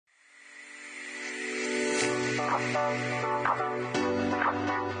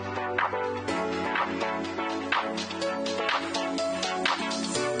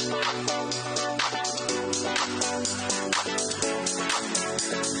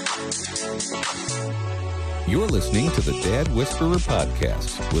You're listening to the Dad Whisperer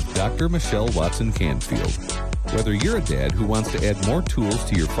podcast with Dr. Michelle Watson Canfield. Whether you're a dad who wants to add more tools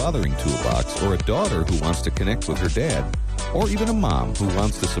to your fathering toolbox, or a daughter who wants to connect with her dad, or even a mom who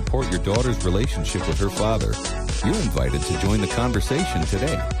wants to support your daughter's relationship with her father, you're invited to join the conversation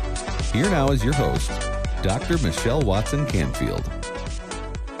today. Here now is your host, Dr. Michelle Watson Canfield.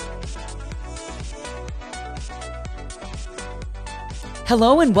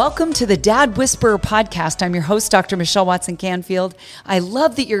 Hello and welcome to the Dad Whisperer podcast. I'm your host, Dr. Michelle Watson Canfield. I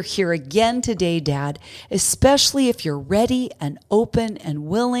love that you're here again today, Dad, especially if you're ready and open and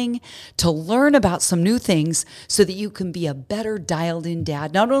willing to learn about some new things so that you can be a better dialed-in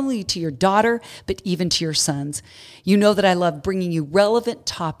dad, not only to your daughter, but even to your sons. You know that I love bringing you relevant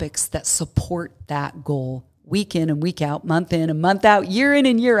topics that support that goal. Week in and week out, month in and month out, year in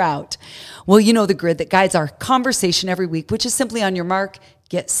and year out. Well, you know the grid that guides our conversation every week, which is simply on your mark,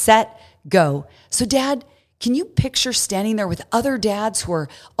 get set, go. So Dad, can you picture standing there with other dads who are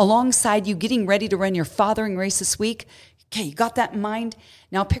alongside you getting ready to run your fathering race this week? Okay, you got that in mind?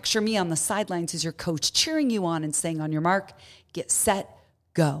 Now picture me on the sidelines as your coach cheering you on and saying on your mark, get set,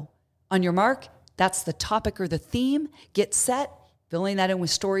 go. On your mark, that's the topic or the theme, get set, filling that in with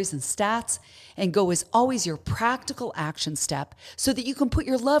stories and stats, and go is always your practical action step so that you can put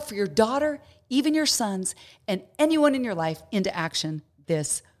your love for your daughter, even your sons, and anyone in your life into action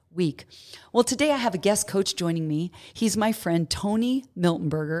this week. Well, today I have a guest coach joining me. He's my friend, Tony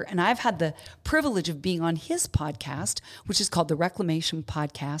Miltenberger, and I've had the privilege of being on his podcast, which is called the Reclamation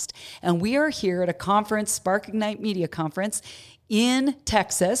Podcast. And we are here at a conference, Spark Ignite Media Conference, in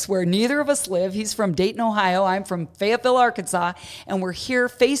Texas, where neither of us live. He's from Dayton, Ohio. I'm from Fayetteville, Arkansas, and we're here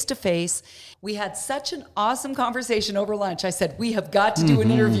face to face. We had such an awesome conversation over lunch. I said, we have got to do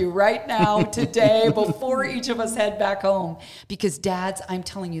an interview right now, today, before each of us head back home. Because dads, I'm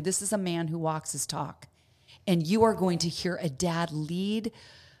telling you, this is a man who walks his talk. And you are going to hear a dad lead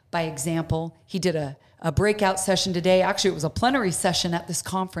by example. He did a breakout session today. Actually, it was a plenary session at this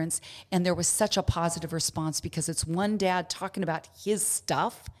conference, and there was such a positive response because it's one dad talking about his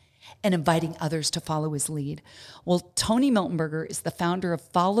stuff and inviting others to follow his lead. Well, Tony Miltenberger is the founder of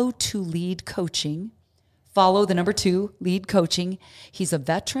Follow to Lead Coaching. Follow the number 2, Lead Coaching. He's a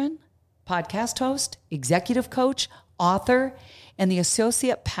veteran, podcast host, executive coach, author, and the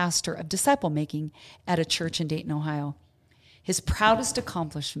associate pastor of disciple making at a church in Dayton, Ohio. His proudest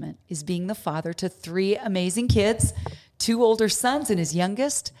accomplishment is being the father to 3 amazing kids, 2 older sons, and his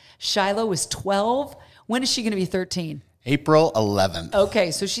youngest, Shiloh, is 12. When is she going to be 13? April 11th.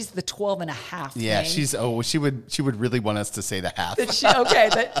 Okay, so she's the 12 and a half. Yeah, she would really want us to say the half.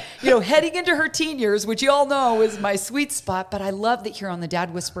 Heading into her teen years, which you all know is my sweet spot, but I love that here on the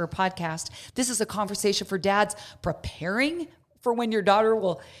Dad Whisperer podcast, this is a conversation for dads preparing for when your daughter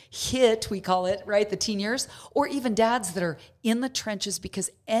will hit, we call it, right, the teen years, or even dads that are in the trenches,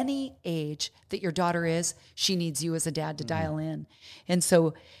 because any age that your daughter is, she needs you as a dad to dial in. And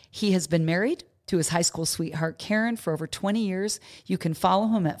so he has been married to his high school sweetheart, Karen, for over 20 years. You can follow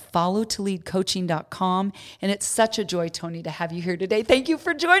him at followtoleadcoaching.com. And it's such a joy, Tony, to have you here today. Thank you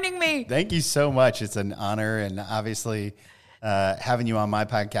for joining me. Thank you so much. It's an honor. And obviously, having you on my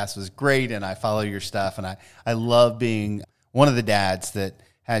podcast was great. And I follow your stuff. And I love being one of the dads that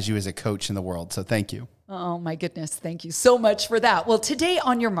has you as a coach in the world. So thank you. Oh my goodness. Thank you so much for that. Well, today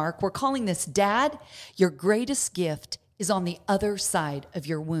on your mark, we're calling this Dad, your greatest gift is on the other side of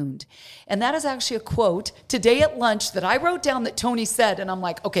your wound. And that is actually a quote today at lunch that I wrote down that Tony said. And I'm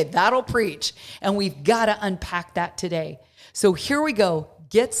like, okay, that'll preach. And we've got to unpack that today. So here we go.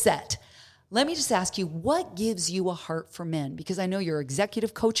 Get set. Let me just ask you, what gives you a heart for men? Because I know you're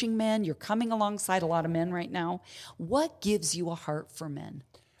executive coaching men. You're coming alongside a lot of men right now. What gives you a heart for men?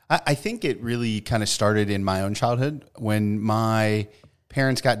 I think it really kind of started in my own childhood. When my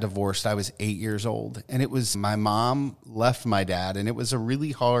parents got divorced, I was 8 years old. And it was my mom left my dad, and it was a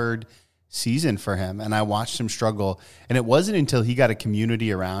really hard season for him. And I watched him struggle. And it wasn't until he got a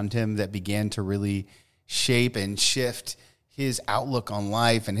community around him that began to really shape and shift his outlook on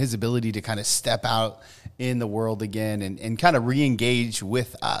life and his ability to kind of step out in the world again and kind of re-engage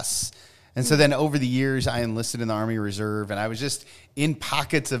with us. And so then over the years, I enlisted in the Army Reserve, and I was just in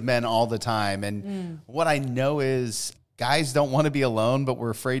pockets of men all the time. And what I know is guys don't want to be alone, but we're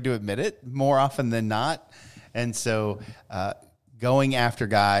afraid to admit it more often than not. And so going after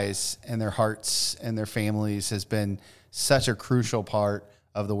guys and their hearts and their families has been such a crucial part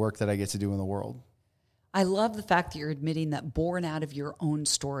of the work that I get to do in the world. I love the fact that you're admitting that born out of your own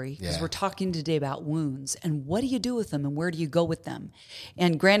story, because we're talking today about wounds and what do you do with them and where do you go with them?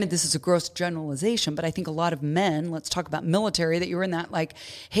 And granted, this is a gross generalization, but I think a lot of men, let's talk about military, that you're in that like,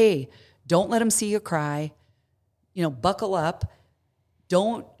 hey, don't let them see you cry, buckle up.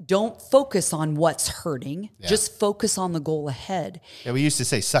 Don't focus on what's hurting. Yeah. Just focus on the goal ahead. Yeah, we used to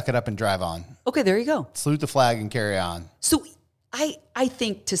say, suck it up and drive on. Okay, there you go. Salute the flag and carry on. So I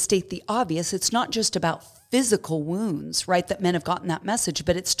think, to state the obvious, it's not just about physical wounds, right, that men have gotten that message,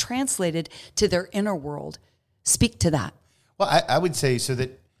 but it's translated to their inner world. Speak to that. Well, I would say so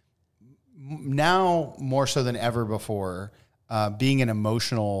that now more so than ever before, being an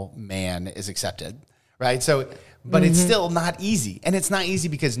emotional man is accepted, right? So, but it's still not easy. And it's not easy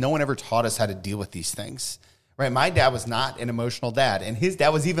because no one ever taught us how to deal with these things. Right, my dad was not an emotional dad, and his dad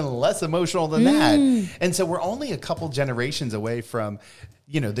was even less emotional than that. And so we're only a couple generations away from,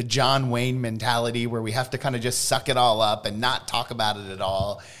 the John Wayne mentality where we have to kind of just suck it all up and not talk about it at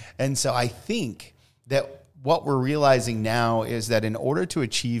all. And so I think that what we're realizing now is that in order to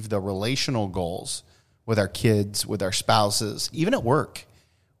achieve the relational goals with our kids, with our spouses, even at work,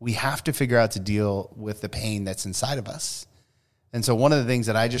 we have to figure out to deal with the pain that's inside of us. And so one of the things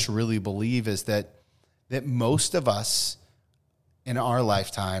that I just really believe is that most of us in our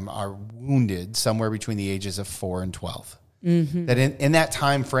lifetime are wounded somewhere between the ages of 4 and 12. That in that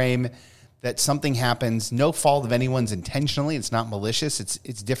time frame, that something happens, no fault of anyone's intentionally. It's not malicious.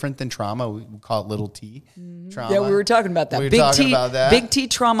 It's different than trauma. We call it little t trauma. Yeah, we were talking about that. Big T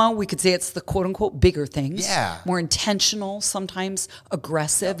trauma, we could say it's the quote unquote bigger things. Yeah. More intentional, sometimes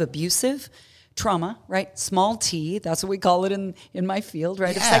aggressive, abusive. Trauma, right? Small t, that's what we call it in my field,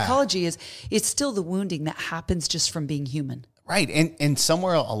 right? Of psychology it's still the wounding that happens just from being human. Right. And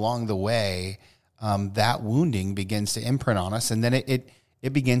somewhere along the way, that wounding begins to imprint on us, and then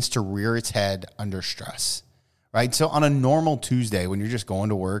it begins to rear its head under stress, right? So on a normal Tuesday, when you're just going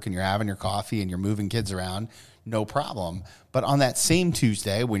to work and you're having your coffee and you're moving kids around, no problem. But on that same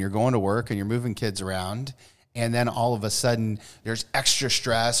Tuesday, when you're going to work and you're moving kids around, and then all of a sudden there's extra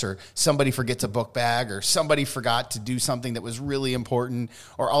stress, or somebody forgets a book bag, or somebody forgot to do something that was really important,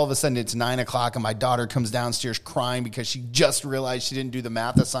 or all of a sudden it's 9:00 and my daughter comes downstairs crying because she just realized she didn't do the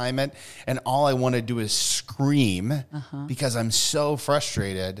math assignment. And all I want to do is scream because I'm so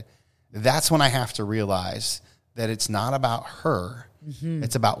frustrated. That's when I have to realize that it's not about her.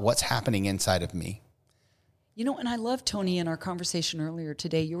 It's about what's happening inside of me. And I love, Tony, in our conversation earlier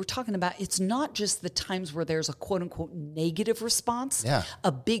today, you were talking about it's not just the times where there's a quote-unquote negative response,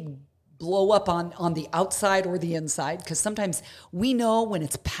 a big blow up on the outside or the inside, because sometimes we know when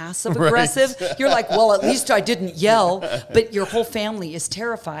it's passive-aggressive, you're like, well, at least I didn't yell, but your whole family is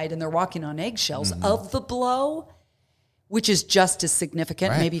terrified and they're walking on eggshells of the blow, which is just as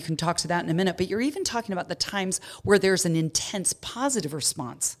significant. Right. Maybe you can talk to that in a minute, but you're even talking about the times where there's an intense positive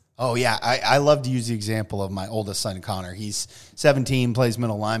response. Oh, yeah. I love to use the example of my oldest son, Connor. He's 17, plays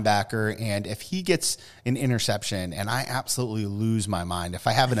middle linebacker, and if he gets an interception and I absolutely lose my mind, if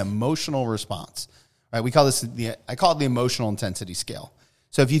I have an emotional response, right? I call it the emotional intensity scale.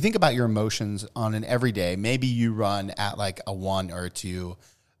 So if you think about your emotions on an everyday, maybe you run at like a 1 or a 2,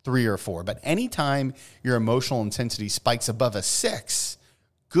 3 or 4, but anytime your emotional intensity spikes above a 6,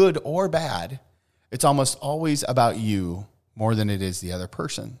 good or bad, it's almost always about you more than it is the other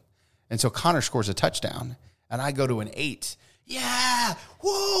person. And so Connor scores a touchdown, and I go to an 8. Yeah,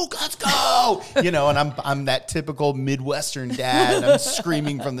 whoa, let's go! And I'm that typical Midwestern dad. I'm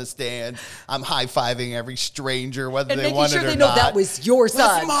screaming from the stands. I'm high-fiving every stranger, whether they want it or not. Making sure they know that was your son.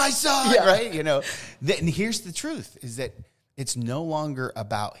 That's my son, right? And here's the truth, is that it's no longer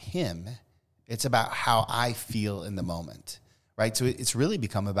about him. It's about how I feel in the moment, right? So it's really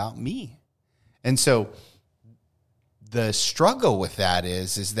become about me. And so the struggle with that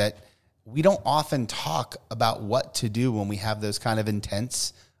is that we don't often talk about what to do when we have those kind of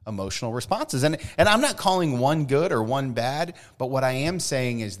intense emotional responses. And I'm not calling one good or one bad, but what I am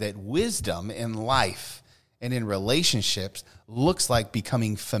saying is that wisdom in life and in relationships looks like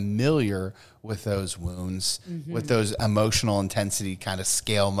becoming familiar with those wounds, with those emotional intensity kind of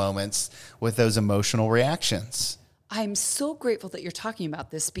scale moments, with those emotional reactions. I'm so grateful that you're talking about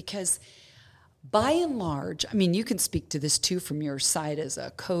this, because by and large, I mean, you can speak to this too from your side as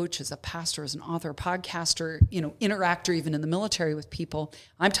a coach, as a pastor, as an author, podcaster, interactor, even in the military with people.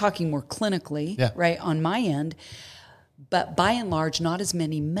 I'm talking more clinically, right, on my end. But by and large, not as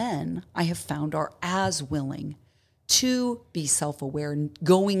many men I have found are as willing to be self-aware and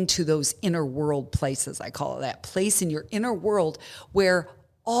going to those inner world places. I call it that place in your inner world where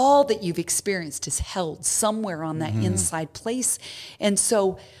all that you've experienced is held somewhere on that inside place. And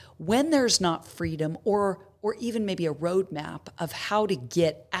so when there's not freedom or even maybe a roadmap of how to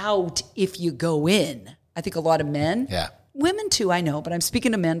get out if you go in. I think a lot of men, women too, I know, but I'm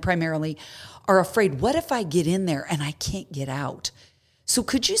speaking to men primarily, are afraid, what if I get in there and I can't get out? So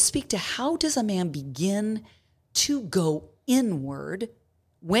could you speak to how does a man begin to go inward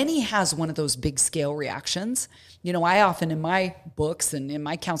when he has one of those big scale reactions? You know, I often in my books and in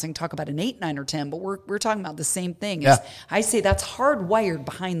my counseling talk about an 8, 9, or 10, but we're talking about the same thing. Yeah. I say that's hardwired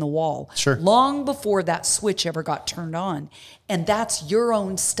behind the wall. Sure. Long before that switch ever got turned on. And that's your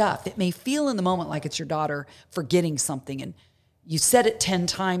own stuff. It may feel in the moment like it's your daughter forgetting something and you said it 10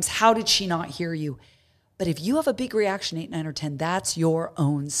 times. How did she not hear you? But if you have a big reaction, 8, 9, or 10, that's your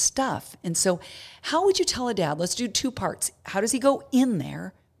own stuff. And so how would you tell a dad? Let's do 2 parts. How does he go in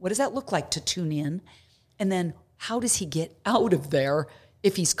there? What does that look like to tune in? And then how does he get out of there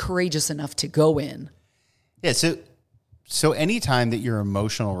if he's courageous enough to go in? Yeah, so anytime that your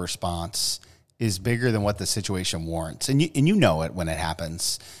emotional response is bigger than what the situation warrants, and you know it when it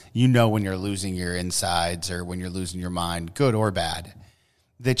happens. You know when you're losing your insides or when you're losing your mind, good or bad.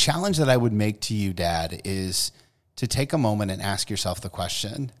 The challenge that I would make to you, Dad, is to take a moment and ask yourself the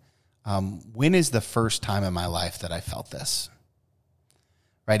question, when is the first time in my life that I felt this?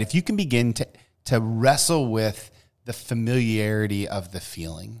 Right? If you can begin to wrestle with the familiarity of the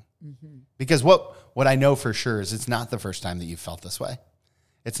feeling. Mm-hmm. Because what I know for sure is it's not the first time that you felt this way.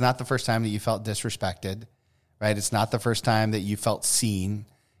 It's not the first time that you felt disrespected, right? It's not the first time that you felt seen.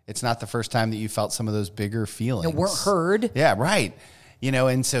 It's not the first time that you felt some of those bigger feelings. You weren't heard. Yeah, right. You know,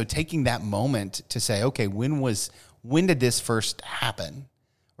 and so taking that moment to say, okay, when did this first happen,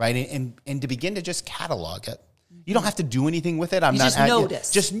 right? And to begin to just catalog it. You don't have to do anything with it. Just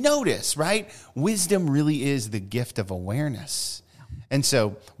notice. Just notice, right? Wisdom really is the gift of awareness. And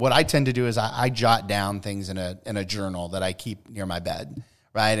so what I tend to do is I jot down things in a journal that I keep near my bed,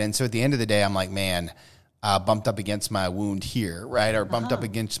 right? And so at the end of the day, I'm like, man, bumped up against my wound here, right? Or bumped up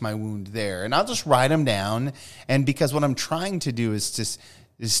against my wound there. And I'll just write them down. And because what I'm trying to do is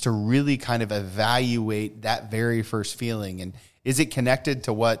to really kind of evaluate that very first feeling. And is it connected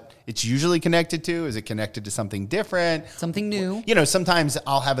to what it's usually connected to? Is it connected to something different? Something new? You know, sometimes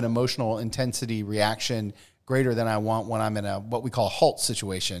I'll have an emotional intensity reaction greater than I want when I'm in a what we call a halt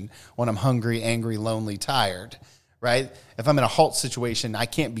situation, when I'm hungry, angry, lonely, tired, right? If I'm in a halt situation, I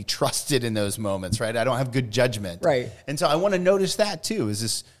can't be trusted in those moments, right? I don't have good judgment. Right. And so I want to notice that too. Is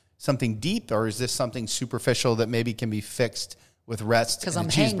this something deep or is this something superficial that maybe can be fixed with rest because and I'm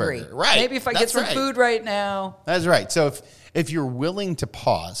a cheeseburger? hangry. Right. Maybe if I get some food right now. That's right. So if you're willing to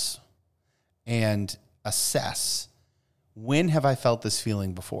pause and assess, when have I felt this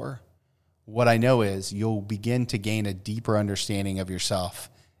feeling before? What I know is you'll begin to gain a deeper understanding of yourself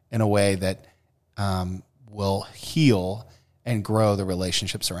in a way that will heal and grow the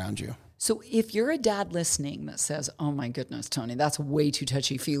relationships around you. So if you're a dad listening that says, oh my goodness, Tony, that's way too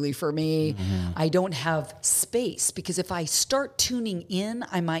touchy-feely for me. Mm-hmm. I don't have space, because if I start tuning in,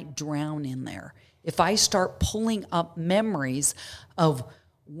 I might drown in there. If I start pulling up memories of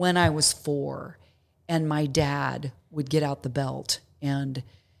when I was 4 and my dad would get out the belt, and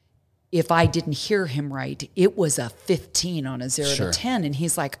if I didn't hear him right, it was a 15 on a 0 to 10. And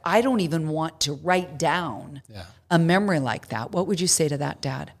he's like, I don't even want to write down a memory like that. What would you say to that,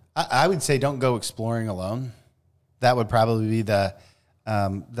 Dad? I would say don't go exploring alone. That would probably be the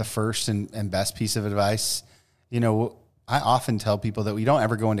first and best piece of advice. You know, I often tell people that we don't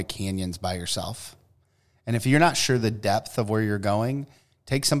ever go into canyons by yourself. And if you're not sure the depth of where you're going,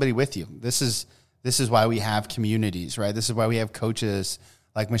 take somebody with you. This is why we have communities, right? This is why we have coaches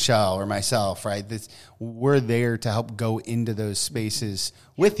like Michelle or myself, right? We're there to help go into those spaces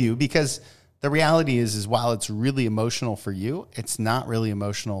with you, because the reality is while it's really emotional for you, it's not really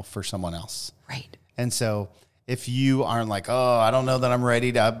emotional for someone else. Right. And so if you aren't like, oh, I don't know that I'm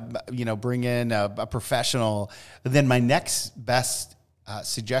ready to, bring in a professional, then my next best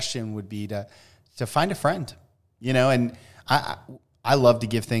suggestion would be to find a friend, and I love to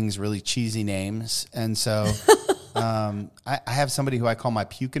give things really cheesy names. And so I have somebody who I call my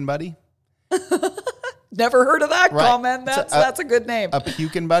puking buddy. Never heard of that comment. That's a good name. A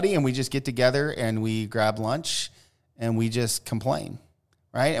puking buddy, and we just get together and we grab lunch and we just complain,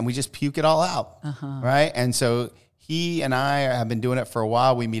 right? And we just puke it all out, right? And so he and I have been doing it for a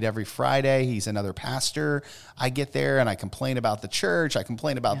while. We meet every Friday. He's another pastor. I get there and I complain about the church. I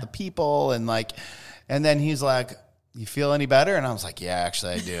complain about the people, and then he's like, you feel any better? And I was like, yeah,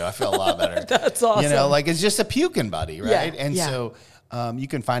 actually I do. I feel a lot better. That's awesome. It's just a puking buddy, right? Yeah, So you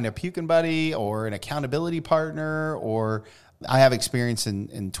can find a puking buddy or an accountability partner or I have experience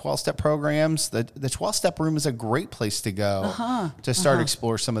in 12-step programs. The 12-step room is a great place to go to start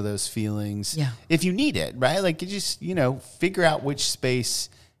explore some of those feelings if you need it, right? Like you just, figure out which space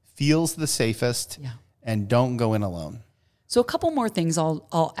feels the safest and don't go in alone. So a couple more things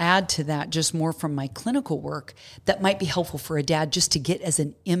I'll add to that, just more from my clinical work that might be helpful for a dad just to get as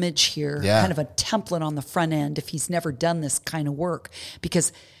an image here, kind of a template on the front end if he's never done this kind of work.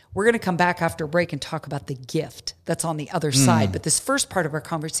 Because we're going to come back after a break and talk about the gift that's on the other side. But this first part of our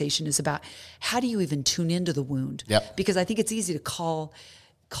conversation is about how do you even tune into the wound? Because I think it's easy to call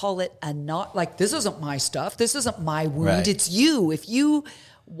it a not like, this isn't my stuff. This isn't my wound. Right. It's you. If you,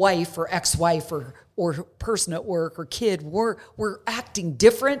 wife or ex-wife or person at work or kid were acting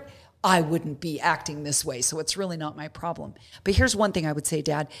different, I wouldn't be acting this way. So it's really not my problem. But here's one thing I would say,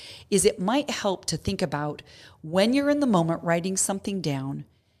 Dad, is it might help to think about when you're in the moment writing something down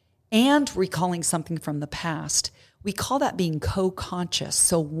and recalling something from the past. We call that being co-conscious.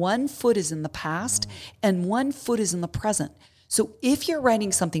 So one foot is in the past and one foot is in the present. So if you're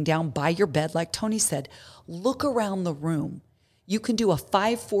writing something down by your bed, like Tony said, look around the room. You can do a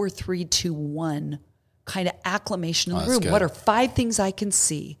 5, 4, 3, 2, 1 kind of acclamation in the room. Good. What are 5 things I can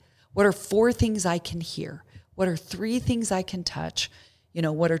see? What are 4 things I can hear? What are 3 things I can touch?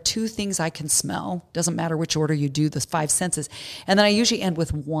 What are 2 things I can smell? Doesn't matter which order you do the 5 senses. And then I usually end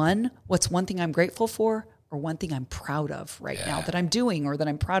with 1. What's one thing I'm grateful for? Or one thing I'm proud of right now that I'm doing or that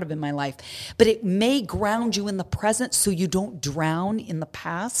I'm proud of in my life. But it may ground you in the present so you don't drown in the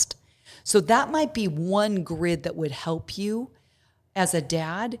past. So that might be one grid that would help you as a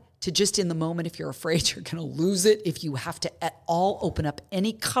dad to just in the moment, if you're afraid you're going to lose it, if you have to at all open up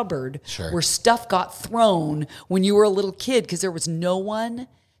any cupboard where stuff got thrown when you were a little kid because there was no one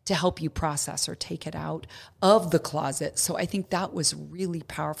to help you process or take it out of the closet. So I think that was really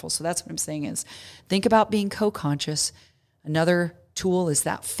powerful. So that's what I'm saying is think about being co-conscious. Another tool is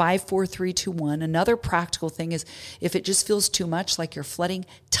that 5, 4, 3, 2, 1. Another practical thing is if it just feels too much, like you're flooding,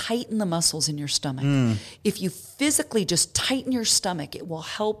 tighten the muscles in your stomach. If you physically just tighten your stomach, it will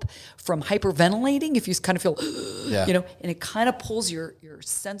help from hyperventilating. If you kind of feel, and it kind of pulls your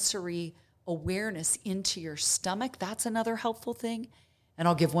sensory awareness into your stomach. That's another helpful thing. And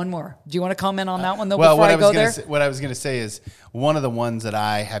I'll give one more. Do you want to comment on that one though? Before I go there? What I was going to say is one of the ones that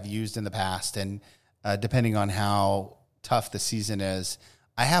I have used in the past, and depending on how tough the season is,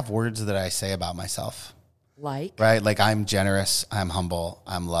 I have words that I say about myself. Like? Right? Like I'm generous, I'm humble,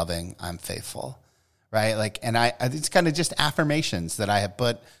 I'm loving, I'm faithful. Right? Like, and it's kind of just affirmations that I have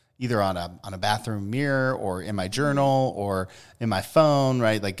put either on a bathroom mirror or in my journal or in my phone,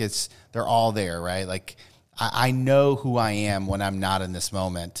 right? Like they're all there, right? Like I know who I am when I'm not in this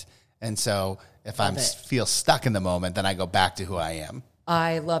moment. And so if I feel stuck in the moment, then I go back to who I am.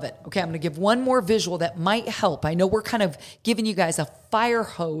 I love it. Okay, I'm going to give one more visual that might help. I know we're kind of giving you guys a fire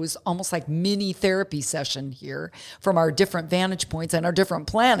hose, almost like mini therapy session here from our different vantage points and our different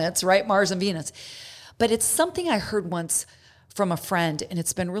planets, right? Mars and Venus. But it's something I heard once from a friend, and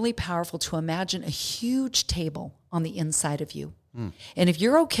it's been really powerful to imagine a huge table on the inside of you. And if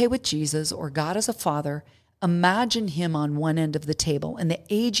you're okay with Jesus or God as a father, imagine him on one end of the table, and the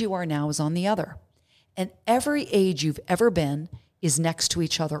age you are now is on the other. And every age you've ever been is next to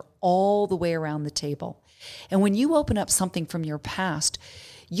each other all the way around the table. And when you open up something from your past,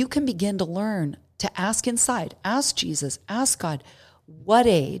 you can begin to learn to ask inside, ask Jesus, ask God, what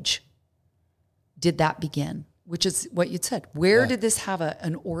age did that begin? Which is what you said. Where did this have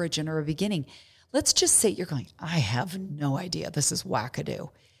an origin or a beginning? Let's just say you're going, I have no idea. This is wackadoo.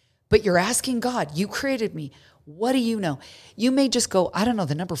 But you're asking God, you created me. What do you know? You may just go, I don't know,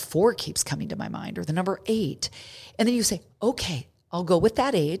 the number 4 keeps coming to my mind, or the number 8. And then you say, okay, I'll go with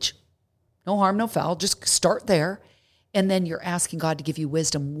that age. No harm, no foul. Just start there. And then you're asking God to give you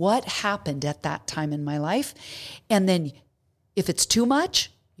wisdom. What happened at that time in my life? And then if it's too much,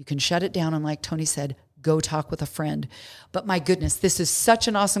 you can shut it down. And like Tony said, go talk with a friend. But my goodness, this is such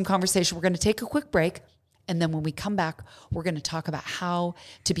an awesome conversation. We're going to take a quick break. And then when we come back, we're going to talk about how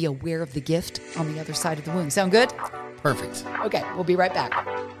to be aware of the gift on the other side of the wound. Sound good? Perfect. Okay, we'll be right back.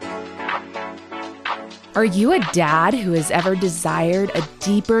 Are you a dad who has ever desired a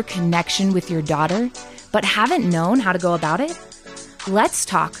deeper connection with your daughter, but haven't known how to go about it? Let's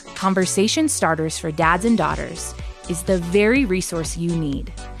Talk Conversation Starters for Dads and Daughters is the very resource you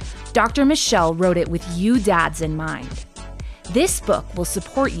need. Dr. Michelle wrote it with you dads in mind. This book will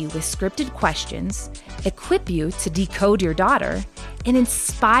support you with scripted questions, equip you to decode your daughter, and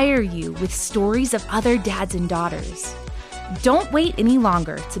inspire you with stories of other dads and daughters. Don't wait any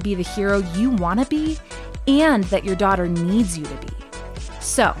longer to be the hero you want to be and that your daughter needs you to be.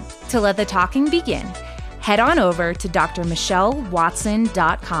 So, to let the talking begin, Head on over to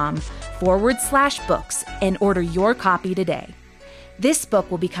drmichellewatson.com/books and order your copy today. This book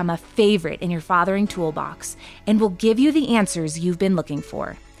will become a favorite in your fathering toolbox and will give you the answers you've been looking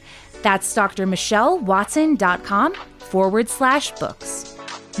for. That's drmichellewatson.com/books.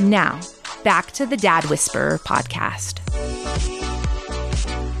 Now, back to the Dad Whisperer podcast.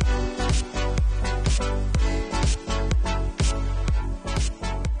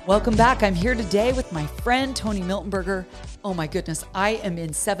 Welcome back. I'm here today with my friend, Tony Miltenberger. Oh my goodness, I am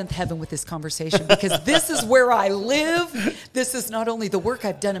in seventh heaven with this conversation because this is where I live. This is not only the work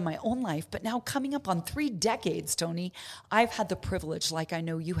I've done in my own life, but now coming up on 3 decades, Tony, I've had the privilege, like I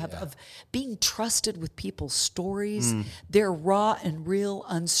know you have, of being trusted with people's stories, their raw and real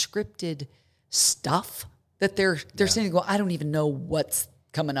unscripted stuff that they're saying, well, I don't even know what's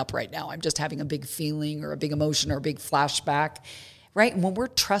coming up right now. I'm just having a big feeling or a big emotion or a big flashback. Right? And when we're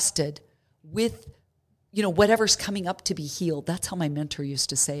trusted with, whatever's coming up to be healed, that's how my mentor used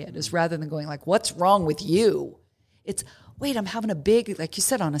to say it, is rather than going like, what's wrong with you? It's, wait, I'm having a big, like you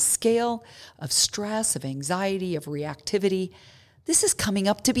said, on a scale of stress, of anxiety, of reactivity. This is coming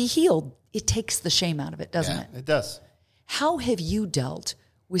up to be healed. It takes the shame out of it, doesn't it? It does. How have you dealt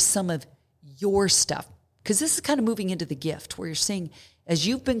with some of your stuff? Because this is kind of moving into the gift where you're saying, as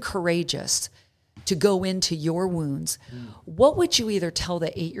you've been courageous to go into your wounds, what would you either tell the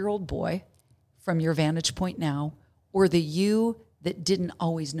 8-year-old boy from your vantage point now, or the you that didn't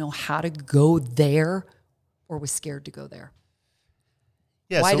always know how to go there or was scared to go there?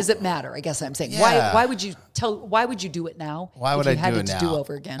 Yeah, why does it matter? I guess I'm saying, why would you do it now? Why would if you I do had it to now? do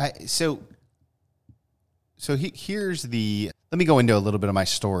over again? Here's let me go into a little bit of my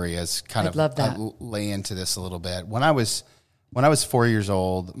story as kind I'd love that. lay into this a little bit. When I was 4 years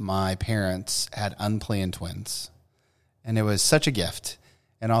old, my parents had unplanned twins, and it was such a gift.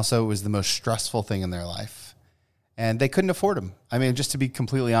 And also it was the most stressful thing in their life, and they couldn't afford them. I mean, just to be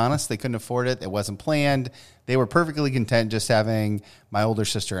completely honest, they couldn't afford it. It wasn't planned. They were perfectly content just having my older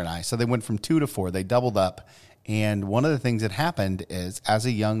sister and I. So they went from 2 to 4, they doubled up. And one of the things that happened is, as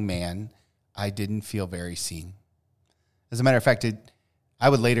a young man, I didn't feel very seen. As a matter of fact, I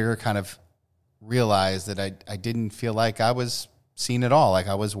would later kind of realize that I didn't feel like I was seen at all, like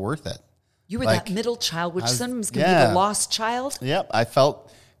I was worth it. You were like, that middle child, which sometimes can be the lost child. Yep, I felt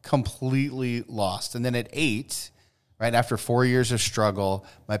completely lost. And then at 8, right after 4 years of struggle,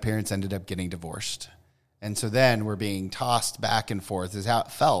 my parents ended up getting divorced. And so then we're being tossed back and forth, is how it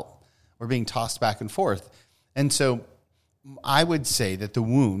felt. We're being tossed back and forth. And so I would say that the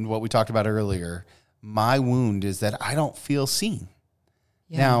wound, what we talked about earlier, my wound is that I don't feel seen.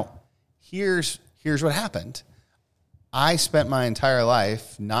 Yeah. Now, here's what happened. I spent my entire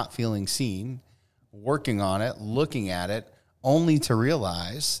life not feeling seen, working on it, looking at it, only to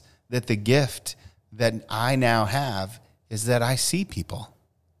realize that the gift that I now have is that I see people.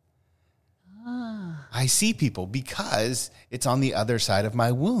 I see people because it's on the other side of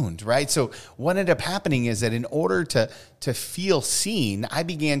my wound, right? So what ended up happening is that in order to feel seen, I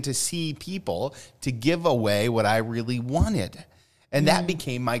began to see people to give away what I really wanted. And that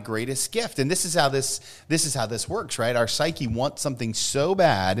became my greatest gift. And this is how this works, right? Our psyche wants something so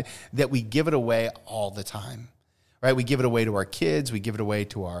bad that we give it away all the time, right? We give it away to our kids. We give it away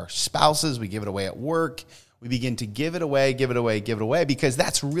to our spouses. We give it away at work. We begin to give it away because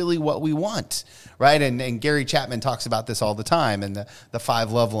that's really what we want, right? And Gary Chapman talks about this all the time in the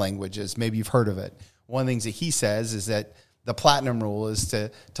 5 love languages. Maybe you've heard of it. One of the things that he says is that the platinum rule is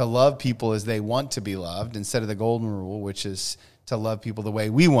to love people as they want to be loved, instead of the golden rule, which is to love people the way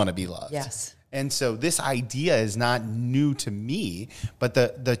we want to be loved. Yes. And so this idea is not new to me, but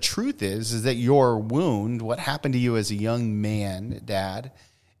the truth is that your wound, what happened to you as a young man, Dad,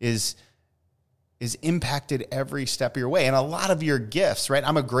 is impacted every step of your way. And a lot of your gifts, right?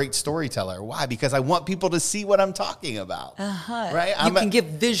 I'm a great storyteller. Why? Because I want people to see what I'm talking about. Right? You can give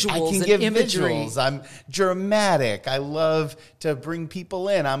visuals and imagery. Visuals. I'm dramatic. I love to bring people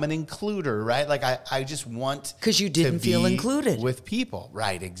in. I'm an includer, right? Like I just want because you didn't feel included with people.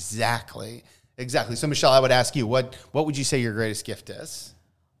 Right, exactly. So Michelle, I would ask you, what would you say your greatest gift is?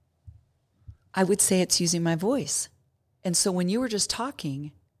 I would say it's using my voice. And so when you were just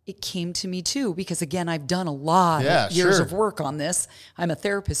talking, it came to me too, because again, I've done a lot of years of work on this. I'm a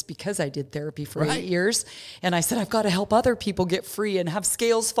therapist because I did therapy for 8 years. And I said, I've got to help other people get free and have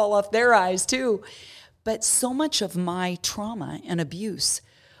scales fall off their eyes too. But so much of my trauma and abuse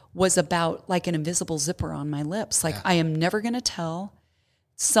was about like an invisible zipper on my lips. Like I am never going to tell.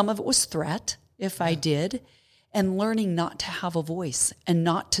 Some of it was threat if I did, and learning not to have a voice and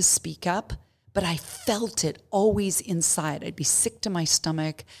not to speak up. But I felt it always inside. I'd be sick to my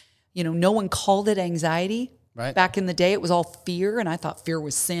stomach. No one called it anxiety. Right. Back in the day, it was all fear, and I thought fear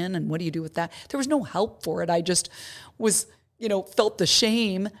was sin, and what do you do with that? There was no help for it. I just was, felt the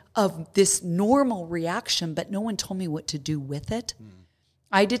shame of this normal reaction, but no one told me what to do with it.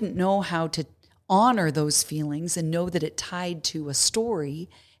 I didn't know how to honor those feelings and know that it tied to a story,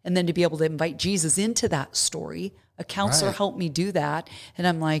 and then to be able to invite Jesus into that story. A counselor helped me do that, and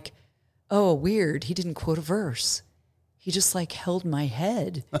I'm like, oh, weird. He didn't quote a verse. He just held my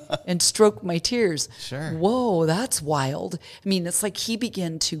head and stroked my tears. Sure. Whoa, that's wild. I mean, it's like he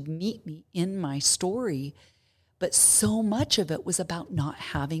began to meet me in my story, but so much of it was about not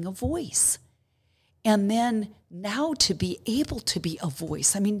having a voice. And then now to be able to be a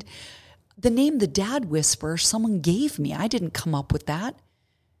voice. I mean, the name The Dad Whisperer, someone gave me. I didn't come up with that.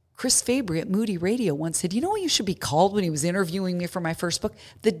 Chris Fabry at Moody Radio once said, you know what you should be called when he was interviewing me for my first book?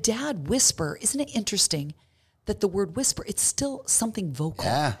 The Dad Whisperer. Isn't it interesting that the word whisper, it's still something vocal.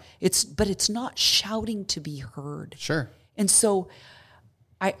 Yeah. But it's not shouting to be heard. Sure. And so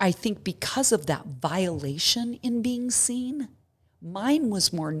I think because of that violation in being seen, mine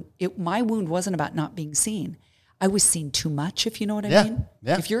was my wound wasn't about not being seen. I was seen too much, if you know what I mean.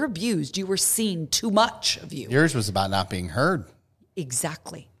 Yeah. If you're abused, you were seen too much of you. Yours was about not being heard.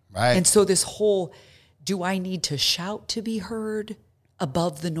 Exactly. Right. And so this whole, do I need to shout to be heard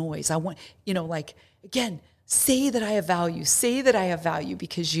above the noise? I want, again, say that I have value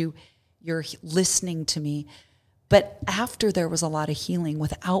because you're listening to me. But after there was a lot of healing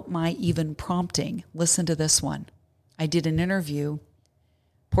without my even prompting, listen to this one. I did an interview,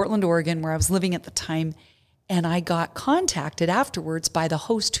 Portland, Oregon, where I was living at the time, and I got contacted afterwards by the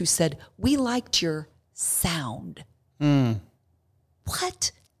host who said, we liked your sound.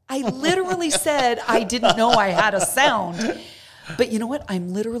 What? I literally said I didn't know I had a sound. But you know what?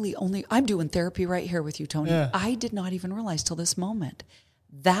 I'm doing therapy right here with you, Tony. Yeah. I did not even realize till this moment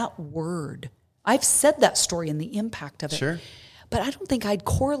that word. I've said that story and the impact of it. Sure. But I don't think I'd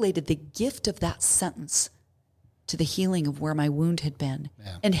correlated the gift of that sentence to the healing of where my wound had been.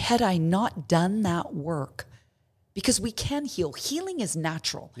 Yeah. And had I not done that work, because we can heal. Healing is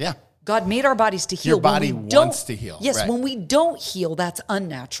natural. Yeah. God made our bodies to heal. Your body wants to heal. Yes, right. When we don't heal, that's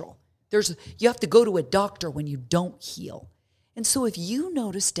unnatural. You have to go to a doctor when you don't heal. And so if you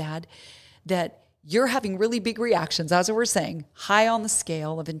notice, Dad, that you're having really big reactions, as we were saying, high on the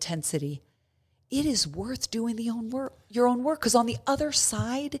scale of intensity, it is worth doing your own work. Because on the other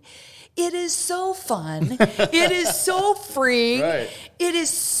side, it is so fun. It is so freeing. Right. It is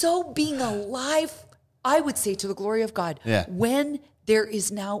so being alive, I would say, to the glory of God. Yeah. When there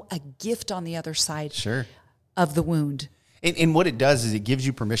is now a gift on the other side of the wound. And what it does is it gives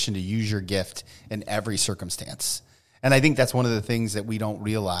you permission to use your gift in every circumstance. And I think that's one of the things that we don't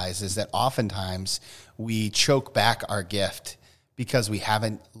realize is that oftentimes we choke back our gift because we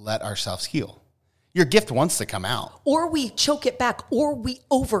haven't let ourselves heal. Your gift wants to come out. Or we choke it back, or we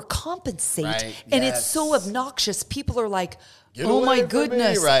overcompensate. Right. And it's so obnoxious. People are like, oh my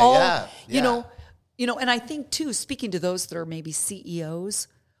goodness. Right. You know, and I think too, speaking to those that are maybe CEOs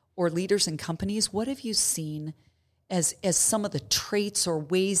or leaders in companies, what have you seen as some of the traits or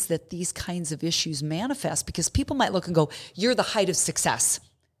ways that these kinds of issues manifest? Because people might look and go, you're the height of success.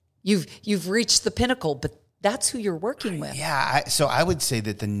 You've reached the pinnacle, but that's who you're working with. Yeah. So I would say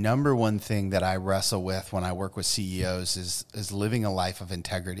that the number one thing that I wrestle with when I work with CEOs is living a life of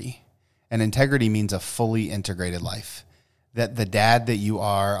integrity. And integrity means a fully integrated life. That the dad that you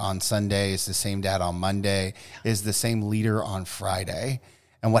are on Sunday is the same dad on Monday, is the same leader on Friday.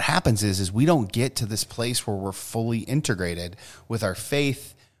 And what happens is we don't get to this place where we're fully integrated with our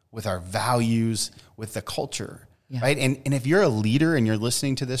faith, with our values, with the culture, right? And if you're a leader and you're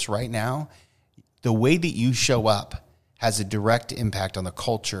listening to this right now, the way that you show up has a direct impact on the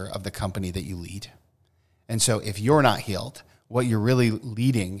culture of the company that you lead. And so if you're not healed, what you're really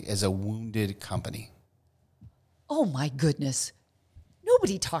leading is a wounded company. Oh my goodness.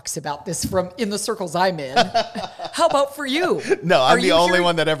 Nobody talks about this in the circles I'm in. How about for you? No, I'm the only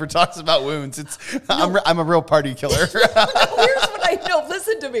one that ever talks about wounds. I'm a real party killer. No, here's what I know.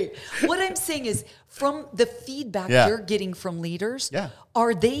 Listen to me. What I'm saying is, from the feedback you're getting from leaders,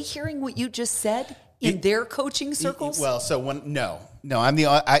 are they hearing what you just said in their coaching circles? Well,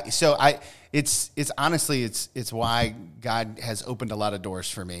 it's honestly why God has opened a lot of doors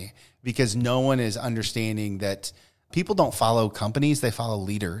for me, because no one is understanding that people don't follow companies, they follow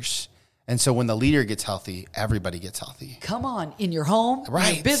leaders. And so when the leader gets healthy, everybody gets healthy. Come on, in your home,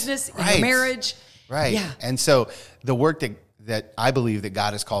 in your business, in your marriage. Right. Yeah. And so the work that I believe that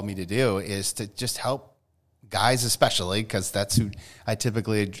God has called me to do is to just help guys, especially, because that's who I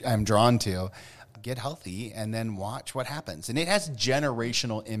typically am drawn to, get healthy, and then watch what happens. And it has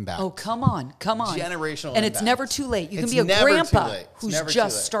generational impact. Oh, come on. Generational And impact. it's never too late. You can It's be a never too grandpa late. It's who's never too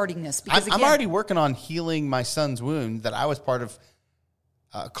just late. starting this. Because I'm already working on healing my son's wound that I was part of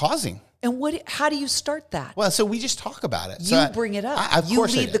causing. And how do you start that? Well, so we just talk about it. You bring it up. Of You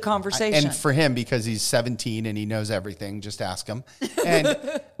course I lead do. the conversation. And for him, because he's 17 and he knows everything, just ask him. And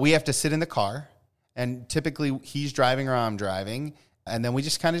we have to sit in the car, and typically he's driving or I'm driving, and then we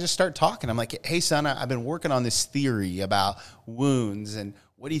just kind of just start talking. I'm like, hey, son, I've been working on this theory about wounds, and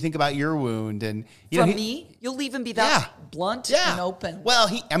what do you think about your wound? And me, you'll even be that blunt and open. Well,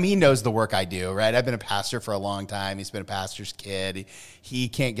 he knows the work I do, right? I've been a pastor for a long time. He's been a pastor's kid. He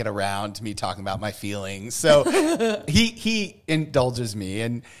can't get around to me talking about my feelings. So he indulges me.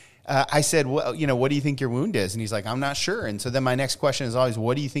 And I said, well, what do you think your wound is? And he's like, I'm not sure. And so then my next question is always,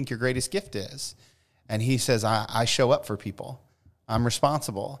 what do you think your greatest gift is? And he says, I show up for people. I'm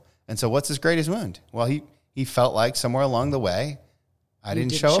responsible. And so what's his greatest wound? Well, he felt like somewhere along the way, I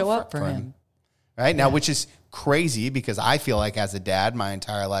didn't show up for him. Right? Now, which is crazy because I feel like as a dad, my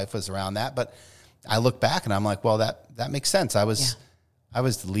entire life was around that. But I look back and I'm like, well, that makes sense. I was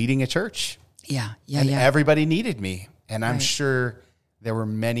leading a church. Yeah. Everybody needed me. And I'm sure there were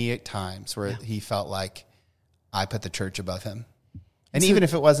many times where he felt like I put the church above him. And even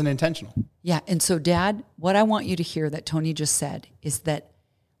if it wasn't intentional. Yeah. And so, Dad, what I want you to hear that Tony just said is that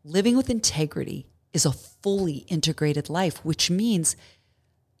living with integrity is a fully integrated life, which means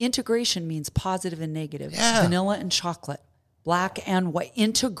integration means positive and negative, vanilla and chocolate, black and white,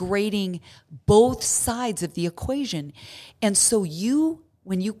 integrating both sides of the equation. And so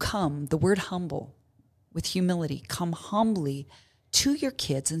when you come, the word humble, with humility, come humbly to your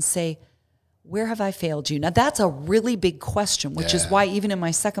kids and say, where have I failed you? Now, that's a really big question, which is why even in my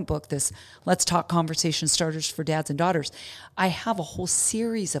second book, this Let's Talk Conversation Starters for Dads and Daughters, I have a whole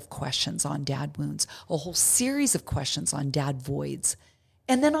series of questions on dad wounds, a whole series of questions on dad voids,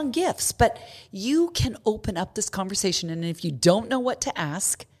 and then on gifts. But you can open up this conversation, and if you don't know what to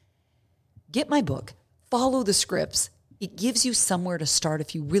ask, get my book, follow the scripts. It gives you somewhere to start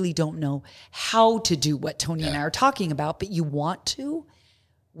if you really don't know how to do what Tony and I are talking about, but you want to.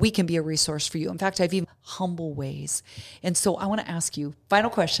 We can be a resource for you. In fact, I've even humble ways. And so I want to ask you, final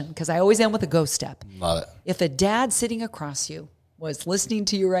question, because I always end with a go step. Love it. If a dad sitting across you was listening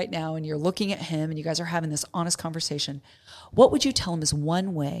to you right now and you're looking at him and you guys are having this honest conversation, what would you tell him is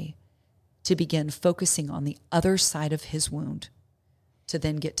one way to begin focusing on the other side of his wound to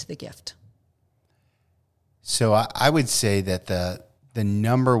then get to the gift? So I would say that the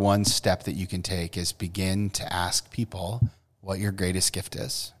number one step that you can take is begin to ask people what your greatest gift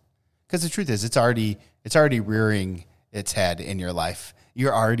is. Because the truth is, it's already rearing its head in your life.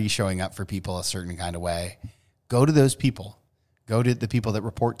 You're already showing up for people a certain kind of way. Go to those people. Go to the people that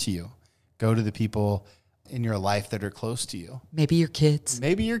report to you. Go to the people in your life that are close to you. Maybe your kids.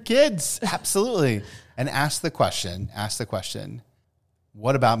 Absolutely. And ask the question,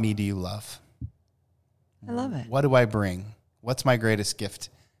 what about me do you love? I love it. What do I bring? What's my greatest gift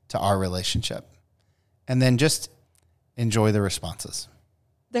to our relationship? And then just enjoy the responses.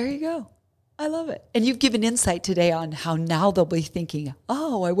 There you go. I love it. And you've given insight today on how now they'll be thinking,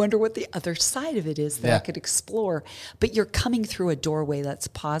 oh, I wonder what the other side of it is that I could explore. But you're coming through a doorway that's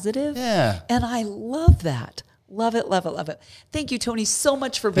positive. Yeah. And I love that. Love it, love it, love it. Thank you, Tony, so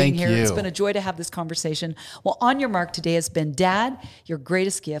much for being here. It's been a joy to have this conversation. Well, On Your Mark today has been, Dad, your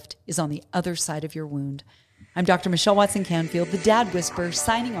greatest gift is on the other side of your wound. I'm Dr. Michelle Watson Canfield, the Dad Whisperer,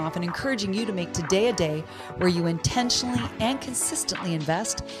 signing off and encouraging you to make today a day where you intentionally and consistently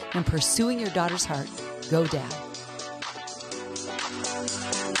invest in pursuing your daughter's heart. Go, Dad.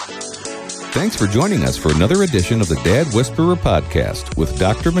 Thanks for joining us for another edition of the Dad Whisperer podcast with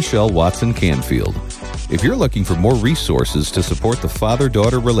Dr. Michelle Watson Canfield. If you're looking for more resources to support the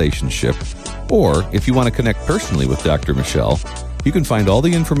father-daughter relationship, or if you want to connect personally with Dr. Michelle, you can find all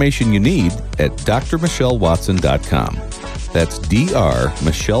the information you need at drmichellewatson.com. That's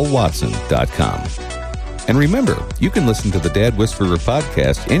drmichellewatson.com. And remember, you can listen to the Dad Whisperer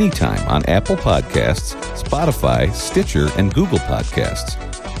podcast anytime on Apple Podcasts, Spotify, Stitcher, and Google Podcasts.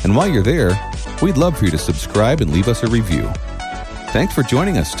 And while you're there, we'd love for you to subscribe and leave us a review. Thanks for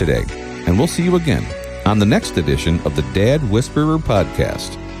joining us today, and we'll see you again on the next edition of the Dad Whisperer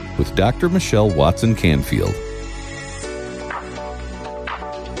podcast with Dr. Michelle Watson Canfield.